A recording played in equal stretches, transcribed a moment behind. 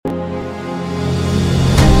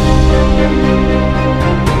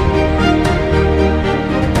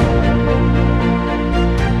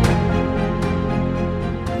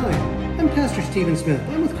Smith.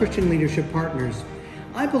 I'm with Christian Leadership Partners.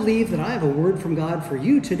 I believe that I have a word from God for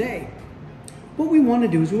you today. What we want to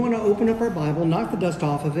do is we want to open up our Bible, knock the dust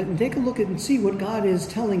off of it, and take a look at and see what God is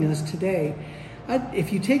telling us today.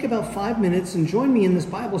 If you take about 5 minutes and join me in this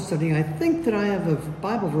Bible study, I think that I have a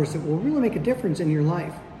Bible verse that will really make a difference in your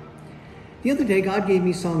life. The other day, God gave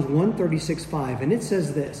me Psalms 136:5, and it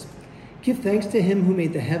says this: "Give thanks to him who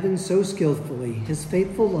made the heavens so skillfully. His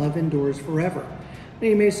faithful love endures forever." Now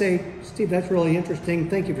you may say, "Steve, that's really interesting.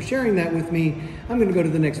 Thank you for sharing that with me. I'm going to go to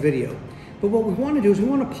the next video." But what we want to do is we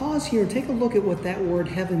want to pause here and take a look at what that word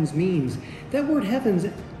heavens means. That word heavens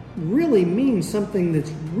really means something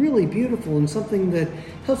that's really beautiful and something that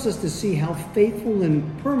helps us to see how faithful and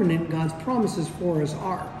permanent God's promises for us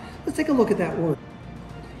are. Let's take a look at that word.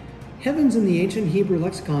 Heavens in the ancient Hebrew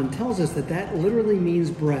lexicon tells us that that literally means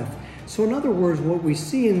breath. So in other words, what we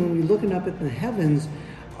see and when we're looking up at the heavens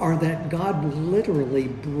are that God literally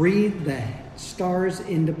breathed the stars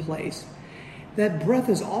into place. That breath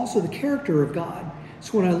is also the character of God.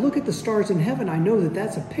 So when I look at the stars in heaven, I know that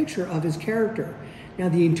that's a picture of his character. Now,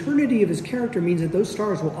 the eternity of his character means that those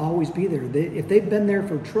stars will always be there. If they've been there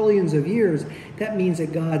for trillions of years, that means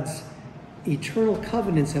that God's eternal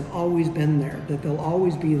covenants have always been there, that they'll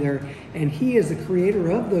always be there. And he, as the creator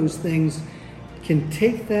of those things, can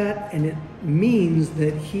take that, and it means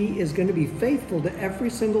that he is going to be faithful to every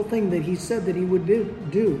single thing that he said that he would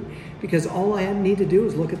do. Because all I need to do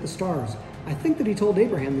is look at the stars. I think that he told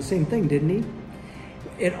Abraham the same thing, didn't he?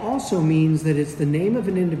 It also means that it's the name of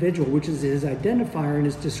an individual, which is his identifier and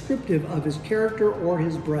is descriptive of his character or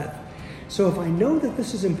his breath. So if I know that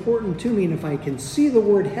this is important to me, and if I can see the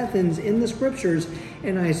word heavens in the scriptures,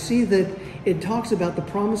 and I see that it talks about the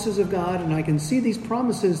promises of God, and I can see these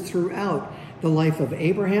promises throughout the life of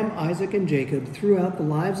Abraham, Isaac, and Jacob, throughout the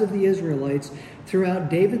lives of the Israelites, throughout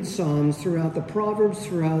David's Psalms, throughout the Proverbs,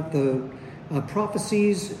 throughout the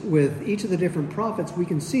prophecies with each of the different prophets, we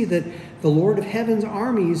can see that the Lord of heaven's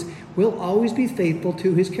armies will always be faithful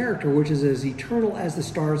to his character, which is as eternal as the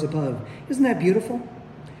stars above. Isn't that beautiful?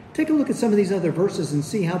 Take a look at some of these other verses and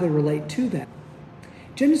see how they relate to that.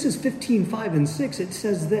 Genesis 15:5 and 6, it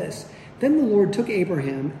says this: "Then the Lord took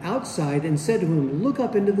Abraham outside and said to him, 'Look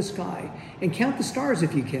up into the sky and count the stars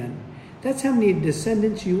if you can. That's how many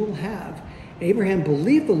descendants you will have.' Abraham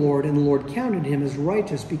believed the Lord, and the Lord counted him as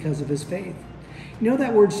righteous because of his faith." You know,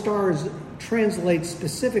 that word stars translates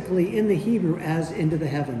specifically in the Hebrew as into the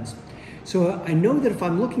heavens. So I know that if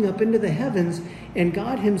I'm looking up into the heavens, and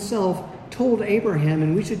God himself told Abraham,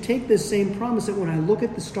 and we should take this same promise, that when I look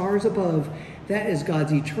at the stars above, that is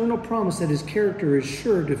God's eternal promise that his character is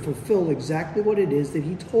sure to fulfill exactly what it is that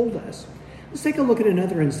he told us. Let's take a look at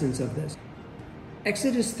another instance of this.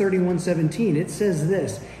 Exodus 31:17, it says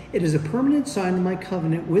this: "It is a permanent sign of my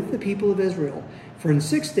covenant with the people of Israel. For in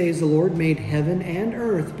 6 days the Lord made heaven and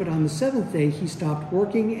earth, but on the seventh day he stopped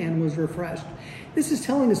working and was refreshed." This is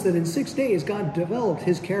telling us that in 6 days God developed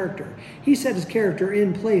his character. He set his character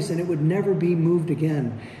in place and it would never be moved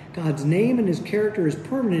again. God's name and his character is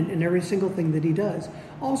permanent in every single thing that he does.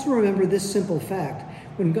 Also remember this simple fact.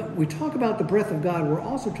 When we talk about the breath of God, we're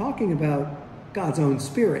also talking about God's own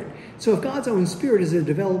spirit. So if God's own spirit is a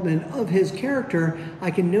development of his character, I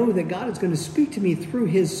can know that God is going to speak to me through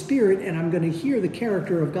his spirit, and I'm going to hear the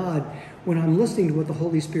character of God when I'm listening to what the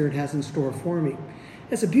Holy Spirit has in store for me.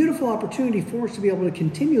 It's a beautiful opportunity for us to be able to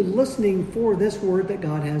continue listening for this word that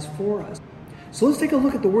God has for us. So let's take a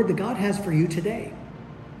look at the word that God has for you today.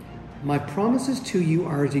 "My promises to you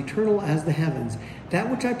are as eternal as the heavens. That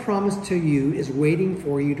which I promised to you is waiting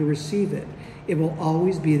for you to receive it. It will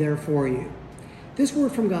always be there for you." This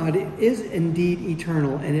word from God is indeed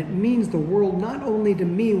eternal, and it means the world not only to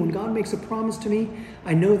me. When God makes a promise to me,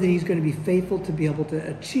 I know that he's going to be faithful to be able to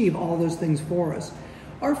achieve all those things for us.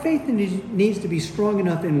 Our faith needs to be strong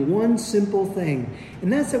enough in one simple thing,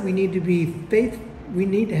 and that's that we need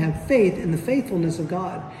to have faith in the faithfulness of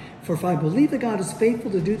God. For if I believe that God is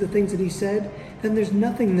faithful to do the things that he said, then there's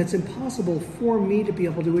nothing that's impossible for me to be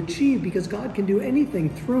able to achieve, because God can do anything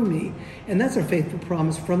through me. And that's a faithful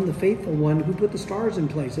promise from the faithful one who put the stars in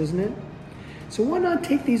place, isn't it? So why not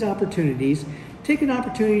take these opportunities? Take an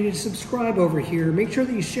opportunity to subscribe over here. Make sure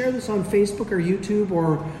that you share this on Facebook or YouTube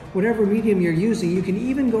or whatever medium you're using. You can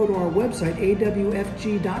even go to our website,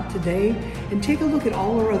 awfg.today, and take a look at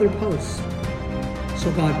all our other posts.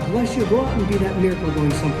 So God bless you. Go out and be that miracle going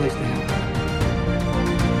someplace to happen.